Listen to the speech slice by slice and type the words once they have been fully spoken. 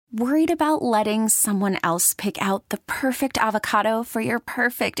Worried about letting someone else pick out the perfect avocado for your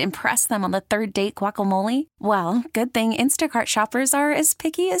perfect impress them on the third date guacamole? Well, good thing Instacart shoppers are as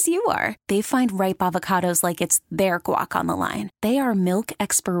picky as you are. They find ripe avocados like it's their guac on the line. They are milk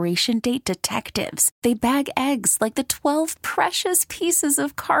expiration date detectives. They bag eggs like the 12 precious pieces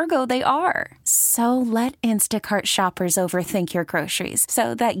of cargo they are. So let Instacart shoppers overthink your groceries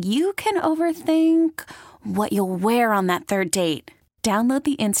so that you can overthink what you'll wear on that third date. Download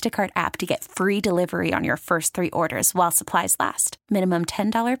the Instacart app to get free delivery on your first 3 orders while supplies last. Minimum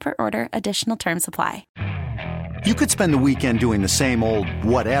 $10 per order. Additional terms apply. You could spend the weekend doing the same old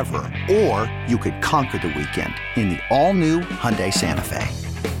whatever, or you could conquer the weekend in the all-new Hyundai Santa Fe.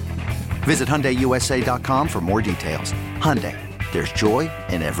 Visit HyundaiUSA.com for more details. Hyundai, there's joy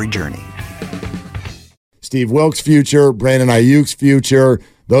in every journey. Steve Wilkes' future, Brandon Aiyuk's future.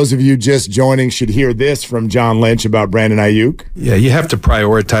 Those of you just joining should hear this from John Lynch about Brandon Aiyuk. Yeah, you have to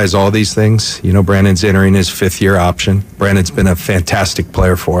prioritize all these things. You know, Brandon's entering his 5th-year option. Brandon's been a fantastic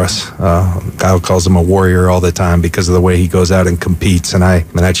player for us. Kyle calls him a warrior all the time because of the way he goes out and competes, and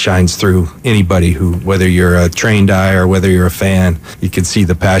that shines through anybody who, whether you're a trained eye or whether you're a fan, you can see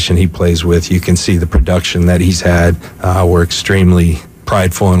the passion he plays with. You can see the production that he's had. We're extremely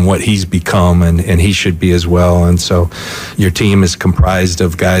prideful in what he's become, and he should be as well. And so your team is comprised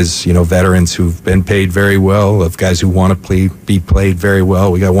of guys, you know, veterans who've been paid very well, of guys who want to be played very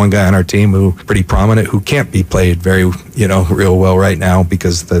well. We got one guy on our team who pretty prominent who can't be played very, real well right now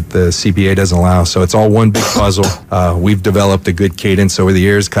because the CBA doesn't allow. So it's all one big puzzle. We've developed a good cadence over the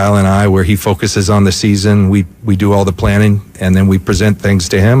years, Kyle and I, where he focuses on the season. We do all the planning, and then we present things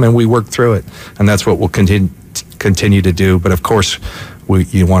to him and we work through it. And that's what we'll continue to do. But of course,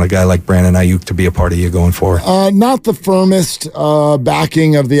 you want a guy like Brandon Aiyuk to be a part of you going forward. Not the firmest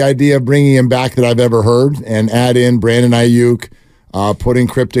backing of the idea of bringing him back that I've ever heard, and add in Brandon Aiyuk putting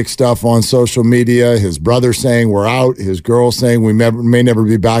cryptic stuff on social media, his brother saying we're out, his girl saying we may never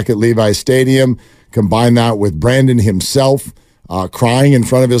be back at Levi's Stadium. Combine that with Brandon himself crying in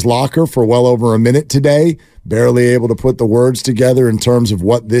front of his locker for well over a minute today, barely able to put the words together in terms of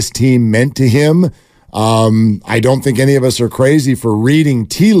what this team meant to him. I don't think any of us are crazy for reading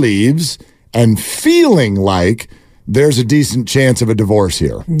tea leaves and feeling like there's a decent chance of a divorce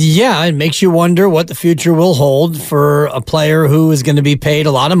here. Yeah, it makes you wonder what the future will hold for a player who is going to be paid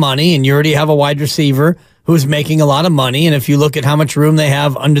a lot of money, and you already have a wide receiver who's making a lot of money, and if you look at how much room they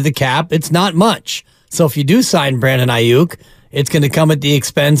have under the cap, it's not much. So if you do sign Brandon Aiyuk, it's going to come at the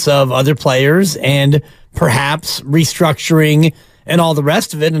expense of other players and perhaps restructuring and all the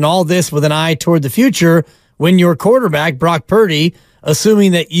rest of it, and all this with an eye toward the future when your quarterback, Brock Purdy,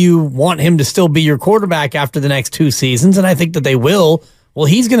 assuming that you want him to still be your quarterback after the next 2 seasons, and I think that they will, well,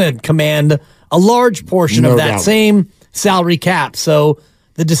 he's going to command a large portion of that same salary cap. So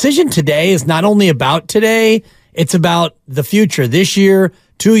the decision today is not only about today, it's about the future. This year,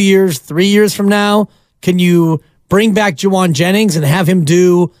 2 years, 3 years from now, can you bring back Juwan Jennings and have him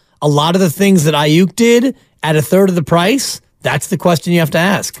do a lot of the things that Aiyuk did at a third of the price? That's the question you have to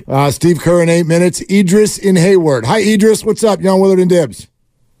ask. Steve Kerr in 8 minutes. Idris in Hayward. Hi, Idris. What's up? You're on Willard and Dibs.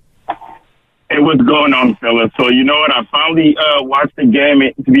 Hey, what's going on, fellas? So you know what? I finally watched the game.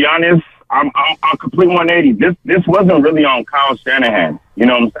 To be honest, I'm complete 180. This wasn't really on Kyle Shanahan. You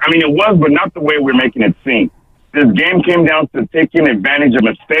know, I mean, it was, but not the way we're making it seem. This game came down to taking advantage of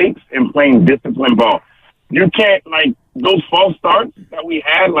mistakes and playing disciplined ball. You can't, like, those false starts that we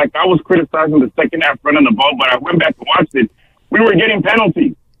had, like, I was criticizing the second half running the ball, but I went back and watched it. We were getting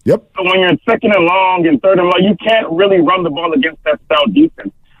penalties. Yep. So when you're second and long and third and long, you can't really run the ball against that style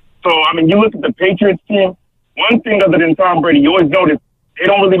defense. So, I mean, you look at the Patriots team, one thing other than Tom Brady, you always notice they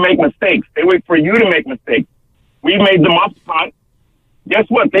don't really make mistakes. They wait for you to make mistakes. We made them up punt. Guess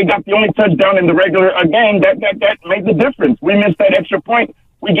what? They got the only touchdown in the regular game. That made the difference. We missed that extra point.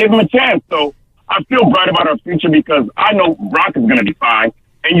 We gave them a chance. So I feel bright about our future because I know Brock is going to be fine.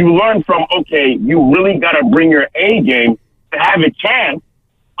 And you learn from, okay, you really got to bring your A game to have a chance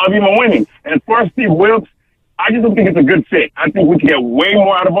of even winning. And as far as Steve Wilkes, I just don't think it's a good fit. I think we can get way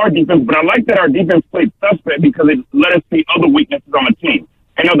more out of our defense, but I like that our defense played suspect because it let us see other weaknesses on the team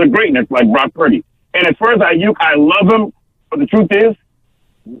and other greatness like Brock Purdy. And as far as Aiyuk, I love him, but the truth is,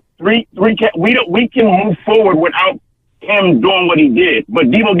 we can move forward without him doing what he did. But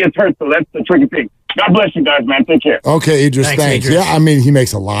Deebo gets hurt, so that's the tricky thing. God bless you guys, man. Take care. Okay, Idris, thanks. Idris. Yeah, I mean, he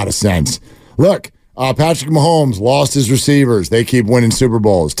makes a lot of sense. Look, Patrick Mahomes lost his receivers. They keep winning Super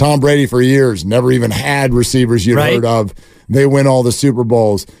Bowls. Tom Brady for years never even had receivers you'd heard of. They win all the Super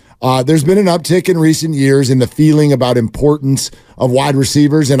Bowls. There's been an uptick in recent years in the feeling about importance of wide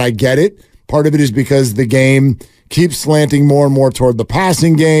receivers, and I get it. Part of it is because the game keep slanting more and more toward the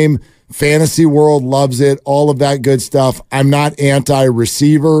passing game. Fantasy world loves it, all of that good stuff. I'm not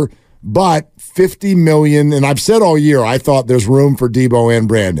anti-receiver, but $50 million, and I've said all year I thought there's room for Debo and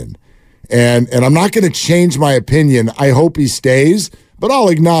Brandon. And I'm not going to change my opinion. I hope he stays, but I'll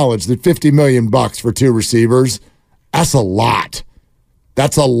acknowledge that $50 million for 2 receivers, that's a lot.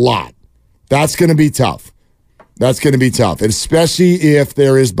 That's a lot. That's going to be tough. That's going to be tough, especially if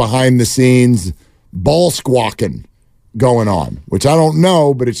there is behind-the-scenes ball squawking going on, which I don't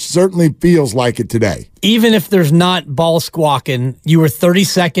know, but it certainly feels like it today. Even if there's not ball squawking, you were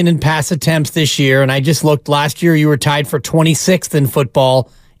 32nd in pass attempts this year, and I just looked last year, you were tied for 26th in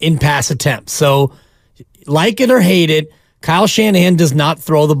football in pass attempts. So, like it or hate it, Kyle Shanahan does not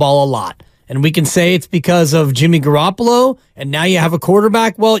throw the ball a lot. And we can say it's because of Jimmy Garoppolo, and now you have a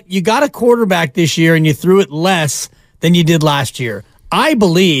quarterback. Well, you got a quarterback this year, and you threw it less than you did last year. I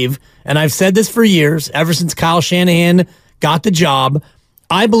believe, and I've said this for years, ever since Kyle Shanahan got the job,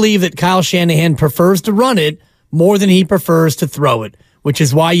 I believe that Kyle Shanahan prefers to run it more than he prefers to throw it, which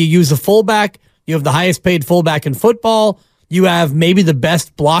is why you use a fullback. You have the highest paid fullback in football. You have maybe the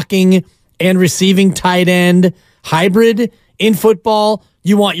best blocking and receiving tight end hybrid in football.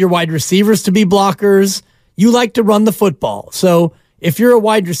 You want your wide receivers to be blockers. You like to run the football. So if you're a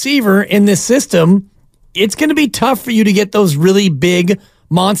wide receiver in this system, it's going to be tough for you to get those really big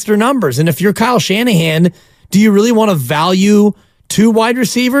monster numbers. And if you're Kyle Shanahan, do you really want to value 2 wide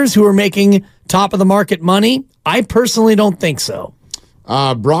receivers who are making top of the market money? I personally don't think so.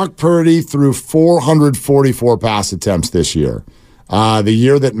 Brock Purdy threw 444 pass attempts this year. The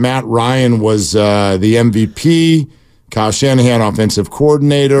year that Matt Ryan was the MVP, Kyle Shanahan offensive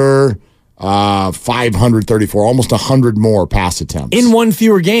coordinator, 534, almost 100 more pass attempts. In one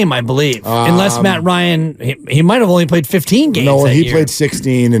fewer game, I believe. Unless Matt Ryan, he might have only played 15 games. No, he played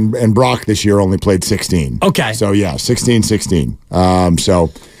 16, and Brock this year only played 16. Okay. So, yeah, 16.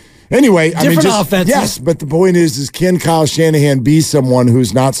 So, anyway, different offenses. Yes, but the point is can Kyle Shanahan be someone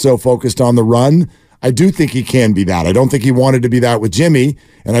who's not so focused on the run? I do think he can be that. I don't think he wanted to be that with Jimmy,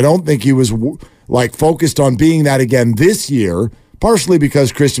 and I don't think he was focused on being that again this year. Partially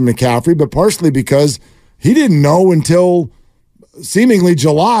because Christian McCaffrey, but partially because he didn't know until seemingly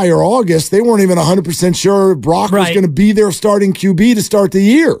July or August. They weren't even 100% sure Brock was going to be their starting QB to start the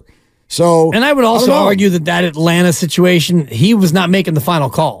year. So, and I would also argue that Atlanta situation, he was not making the final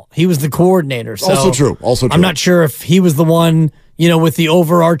call. He was the coordinator. So also true. I'm not sure if he was the one, with the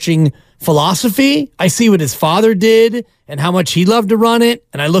overarching philosophy. I see what his father did and how much he loved to run it.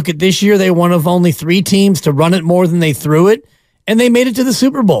 And I look at this year, they one of only 3 teams to run it more than they threw it. And they made it to the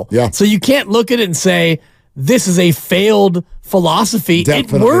Super Bowl. Yeah. So you can't look at it and say, this is a failed philosophy.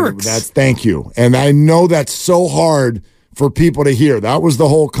 Definitely. It works. Thank you. And I know that's so hard for people to hear. That was the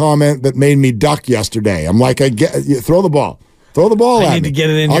whole comment that made me duck yesterday. I'm like, throw the ball. Throw the ball at me. I need to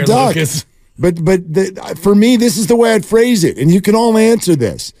get it in I'll here, duck. Lucas. But for me, this is the way I'd phrase it. And you can all answer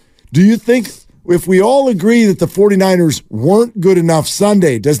this. Do you think if we all agree that the 49ers weren't good enough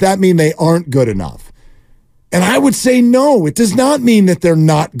Sunday, does that mean they aren't good enough? And I would say no, it does not mean that they're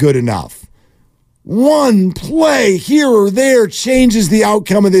not good enough. One play here or there changes the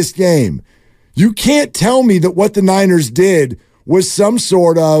outcome of this game. You can't tell me that what the Niners did was some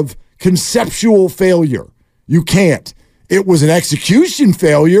sort of conceptual failure. You can't. It was an execution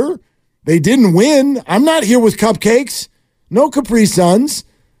failure. They didn't win. I'm not here with cupcakes. No Capri Suns.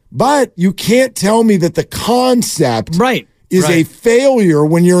 But you can't tell me that the concept is a failure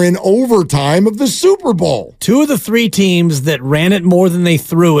when you're in overtime of the Super Bowl. 2 of the 3 teams that ran it more than they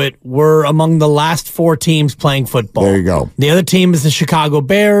threw it were among the last 4 teams playing football. There you go. The other team is the Chicago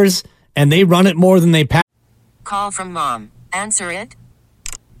Bears, and they run it more than they pass. Call from mom. Answer it.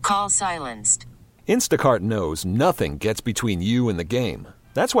 Call silenced. Instacart knows nothing gets between you and the game.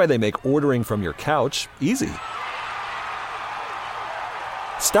 That's why they make ordering from your couch easy.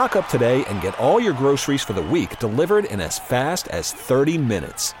 Stock up today and get all your groceries for the week delivered in as fast as 30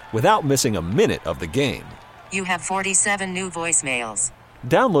 minutes without missing a minute of the game. You have 47 new voicemails.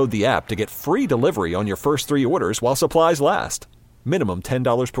 Download the app to get free delivery on your first 3 orders while supplies last. Minimum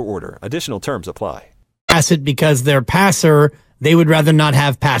 $10 per order. Additional terms apply. Pass it because their passer, they would rather not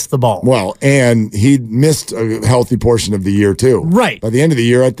have passed the ball. Well, and he missed a healthy portion of the year, too. Right. By the end of the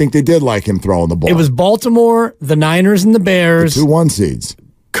year, I think they did like him throwing the ball. It was Baltimore, the Niners, and the Bears. The 2 1 seeds.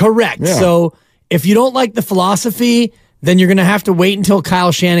 Correct. Yeah. So if you don't like the philosophy, then you're going to have to wait until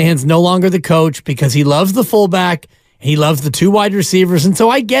Kyle Shanahan's no longer the coach because he loves the fullback. He loves the 2 wide receivers. And so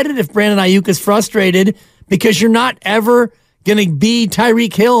I get it if Brandon Aiyuk is frustrated because you're not ever going to be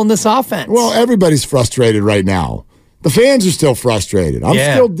Tyreek Hill in this offense. Well, everybody's frustrated right now. The fans are still frustrated. I'm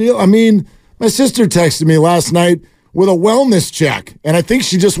still My sister texted me last night with a wellness check, and I think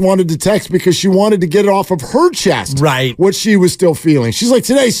she just wanted to text because she wanted to get it off of her chest. Right. What she was still feeling. She's like,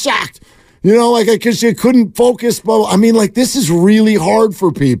 today sucked. You know, like, because she couldn't focus. But I mean, like, this is really hard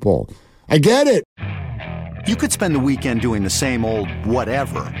for people. I get it. You could spend the weekend doing the same old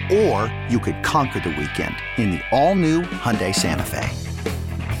whatever, or you could conquer the weekend in the all-new Hyundai Santa Fe.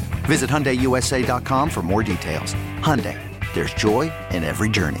 Visit HyundaiUSA.com for more details. Hyundai, there's joy in every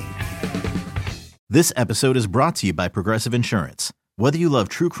journey. This episode is brought to you by Progressive Insurance. Whether you love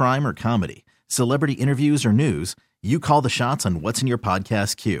true crime or comedy, celebrity interviews or news, you call the shots on what's in your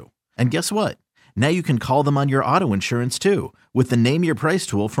podcast queue. And guess what? Now you can call them on your auto insurance too with the Name Your Price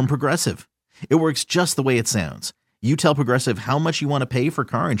tool from Progressive. It works just the way it sounds. You tell Progressive how much you want to pay for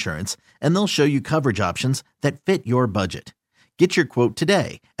car insurance, and they'll show you coverage options that fit your budget. Get your quote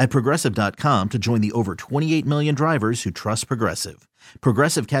today at Progressive.com to join the over 28 million drivers who trust Progressive.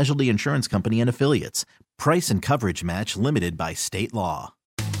 Progressive Casualty Insurance Company and Affiliates. Price and coverage match limited by state law.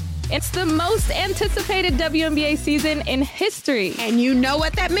 It's the most anticipated WNBA season in history. And you know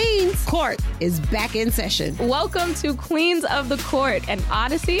what that means. Court is back in session. Welcome to Queens of the Court, an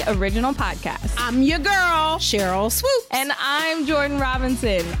Odyssey original podcast. I'm your girl, Cheryl Swoop. And I'm Jordan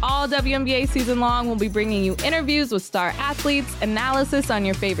Robinson. All WNBA season long, we'll be bringing you interviews with star athletes, analysis on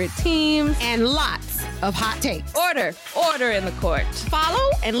your favorite teams, and lots of hot takes. Order in the court. Follow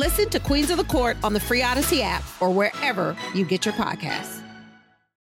and listen to Queens of the Court on the free Odyssey app or wherever you get your podcasts.